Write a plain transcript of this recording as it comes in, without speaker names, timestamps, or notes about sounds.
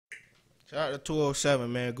Shout out to 207,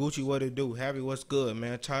 man. Gucci, what it do? Harry, what's good,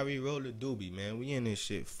 man? Tyree, roll the doobie, man. We in this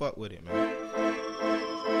shit. Fuck with it, man.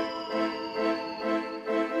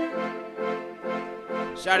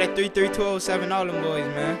 Shout out 33207, all them boys,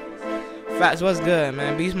 man. Facts, what's good,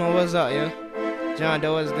 man? Beast Mode, what's up, yo? John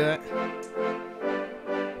Doe, what's good?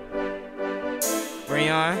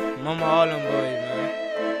 Breon, Mama, all them boys, man.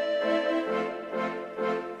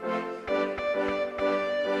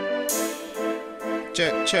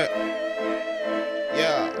 Check, check.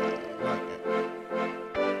 Yeah.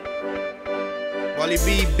 Bolly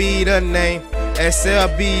be the name.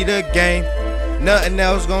 SLB the game. Nothing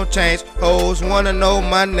else gon' change. Hoes wanna know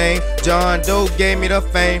my name. John Doe gave me the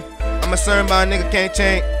fame. I'm a certain my nigga can't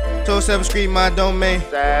change. 207 Street my domain.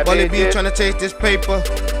 Bolly be tryna chase this paper.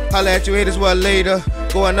 Holla at you haters what later.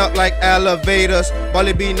 Going up like elevators.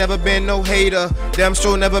 Bolly B never been no hater. Damn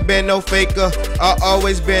sure never been no faker. I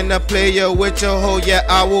always been a player with your hoe. Yeah,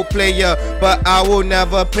 I will play ya, but I will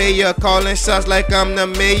never pay ya. Calling shots like I'm the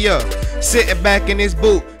mayor. Sitting back in his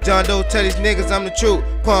boot. John Doe tell these niggas I'm the truth.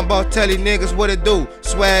 Cornball tell these niggas what it do.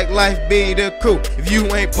 Swag Lyfe be the crew. If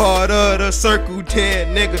you ain't part of the circle,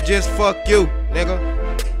 then nigga just fuck you, nigga.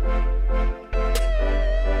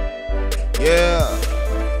 Yeah.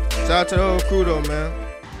 Shout out to the whole crew though, man.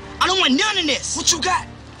 I don't want none of this. What you got?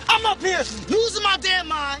 I'm up here losing my damn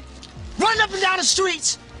mind, running up and down the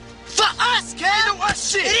streets. For us, Kev. Ain't no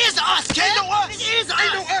us shit. It is us, Kev. Ain't no us. It is us.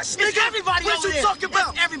 Ain't no us, nigga. It's everybody over there. What you talking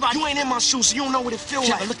about? It's everybody. You ain't in my shoes, so you don't know what it feels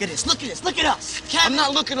like. Look at this. Look at this. Look at us. Kevin, I'm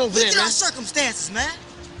not looking over there, man. Look at our circumstances, man.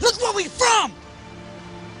 Look where we from.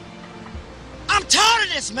 I'm tired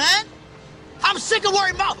of this, man. I'm sick of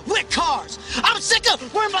worrying about whip cars. I'm sick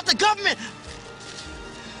of worrying about the government.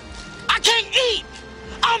 I can't eat.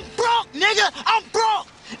 I'm broke, nigga. I'm broke.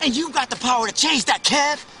 And you got the power to change that,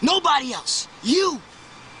 Kev. Nobody else. You.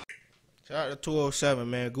 Shout out to 207,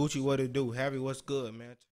 man. Gucci, what it do? Harry, what's good, man?